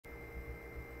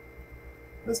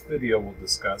This video will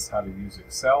discuss how to use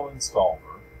Excel and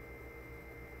Solver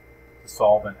to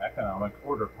solve an economic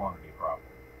order quantity problem.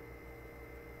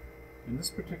 In this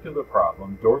particular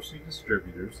problem, Dorsey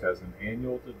Distributors has an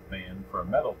annual demand for a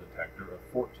metal detector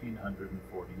of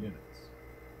 1,440 units.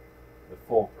 The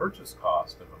full purchase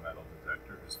cost of a metal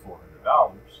detector is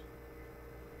 $400.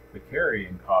 The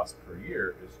carrying cost per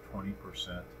year is 20%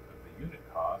 of the unit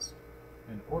cost,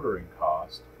 and ordering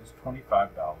cost is $25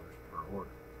 per order.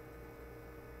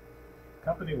 The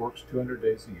company works 200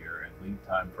 days a year, and lead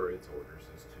time for its orders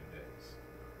is 2 days.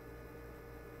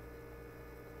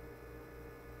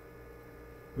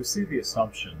 We see the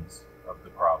assumptions of the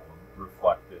problem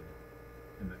reflected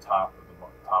in the top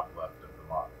left of the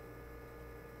model.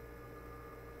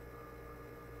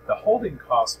 The holding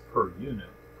cost per unit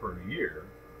per year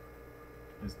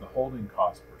is the holding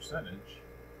cost percentage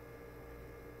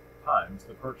times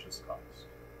the purchase cost.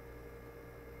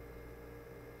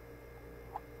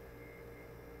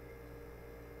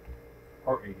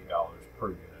 Or $80 per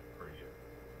unit per year.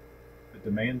 The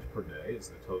demand per day is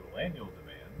the total annual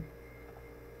demand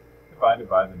divided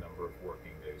by the number of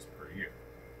working days per year.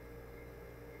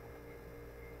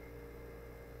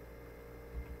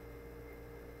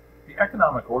 The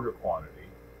economic order quantity,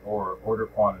 or order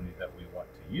quantity that we want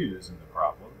to use in the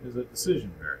problem, is a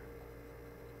decision variable.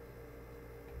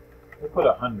 We'll put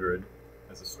 100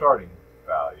 as a starting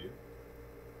value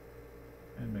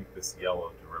and make this yellow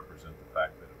to represent the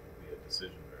fact that it will be a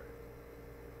decision variable.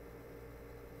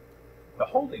 The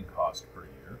holding cost per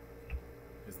year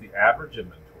is the average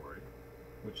inventory,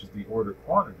 which is the order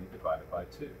quantity divided by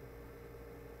 2,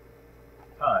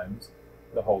 times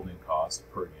the holding cost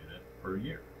per unit per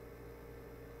year.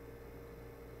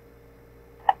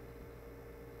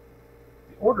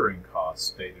 The ordering cost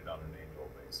stated on an annual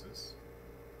basis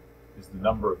is the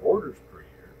number of orders per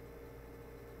year,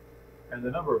 and the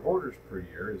number of orders per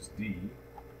year is D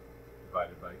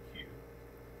divided by Q,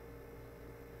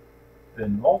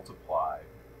 then multiplied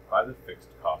by the fixed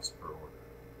cost per order.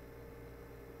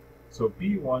 So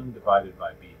B1 divided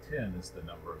by B10 is the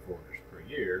number of orders per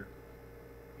year,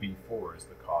 B4 is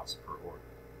the cost per order.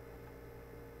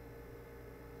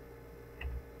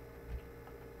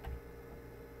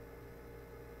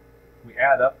 We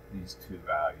add up these two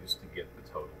values to get the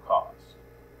total cost.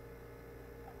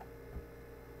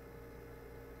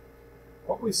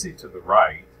 What we see to the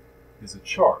right is a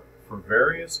chart for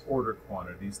various order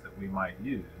quantities that we might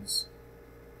use.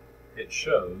 It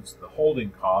shows the holding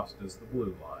cost as the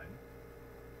blue line,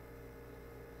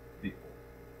 the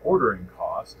ordering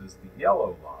cost is the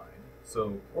yellow line,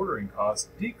 so ordering cost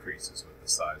decreases with the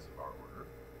size of our order,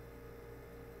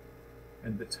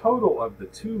 and the total of the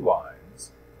two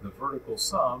lines, the vertical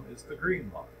sum, is the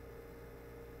green line.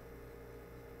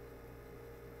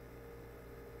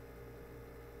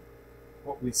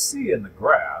 What we see in the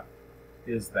graph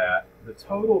is that the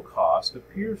total cost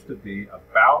appears to be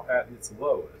about at its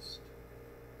lowest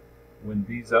when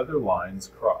these other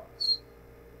lines cross.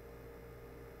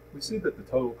 We see that the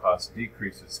total cost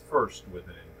decreases first with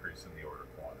an increase in the order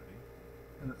quantity,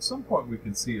 and at some point we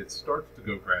can see it starts to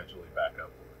go gradually back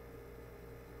upward.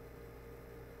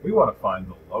 We want to find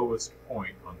the lowest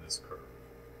point on this curve.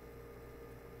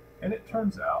 And it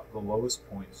turns out the lowest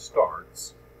point is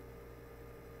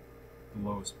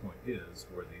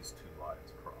where these two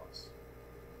lines cross.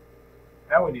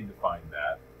 Now we need to find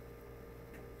that,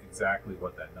 exactly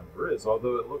what that number is,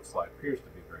 although it appears to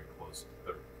be very close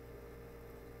to 30.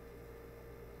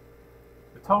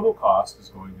 The total cost is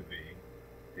going to be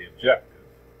the objective.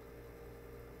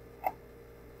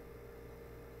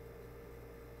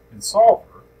 In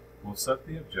Solver, we'll set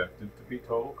the objective to be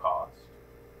total cost.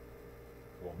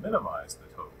 We'll minimize the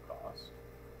total cost.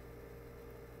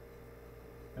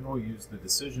 And we'll use the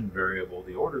decision variable,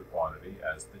 the order quantity,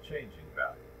 as the changing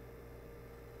value.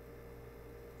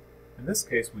 In this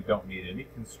case, we don't need any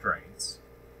constraints.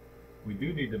 We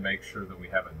do need to make sure that we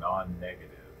have a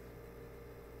non-negative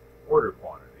order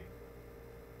quantity,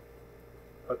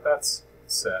 but that's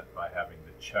set by having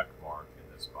the check mark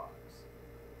in this box.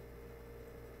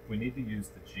 We need to use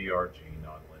the GRG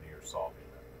nonlinear solving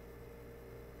method.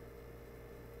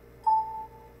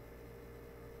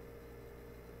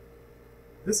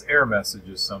 This error message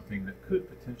is something that could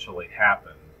potentially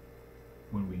happen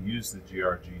when we use the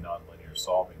GRG nonlinear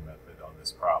solving method on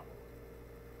this problem.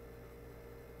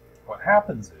 What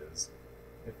happens is,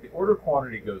 if the order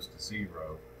quantity goes to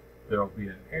 0, there will be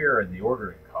an error in the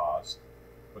ordering cost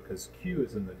because Q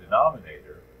is in the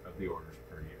denominator of the orders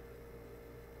per year.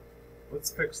 Let's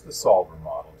fix the solver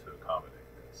model to accommodate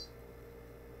this.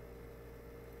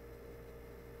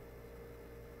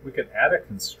 We can add a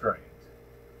constraint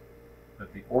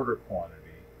that the order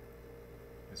quantity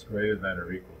is greater than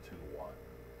or equal to 1.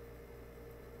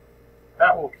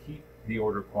 That will keep the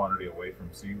order quantity away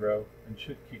from 0 and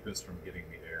should keep us from getting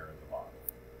the error in the model.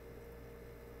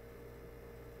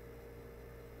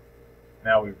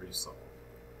 Now we resolve,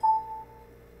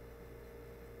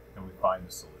 and we find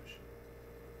the solution.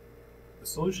 The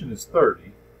solution is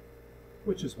 30,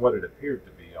 which is what it appeared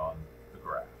to be on the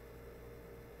graph.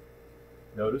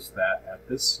 Notice that at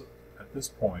this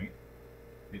point,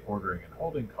 the ordering and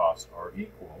holding costs are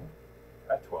equal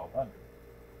at 1200.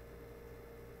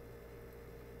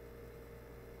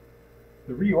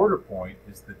 The reorder point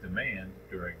is the demand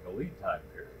during the lead time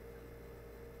period.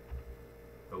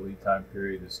 The lead time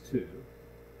period is 2.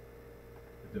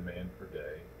 The demand per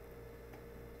day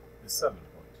is 7.2.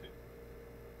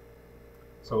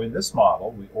 So in this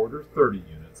model, we order 30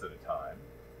 units at a time.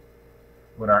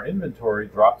 When our inventory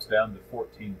drops down to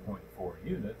 14.4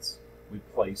 units, we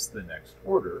place the next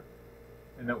order,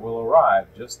 and it will arrive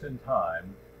just in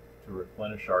time to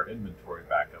replenish our inventory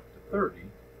back up to 30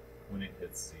 when it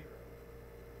hits 0.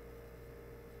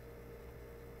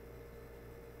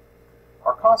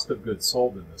 Our cost of goods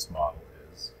sold in this model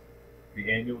is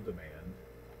the annual demand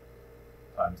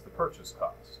times the purchase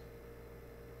cost.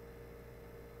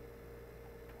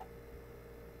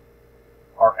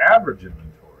 Our average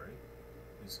inventory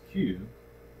is Q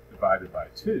divided by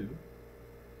 2,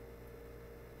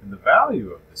 and the value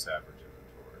of this average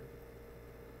inventory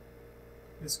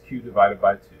is Q divided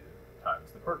by 2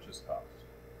 times the purchase cost.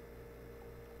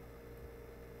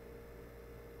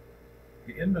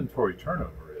 The inventory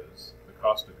turnover is the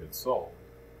cost of goods sold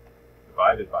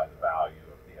divided by the value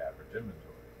of the average inventory.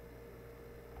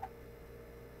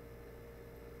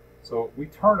 So we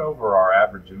turn over our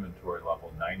average inventory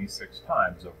level 96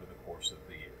 times over the course of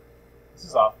the year. This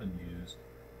is often used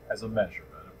as a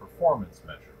measurement, a performance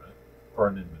measurement for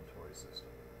an inventory system.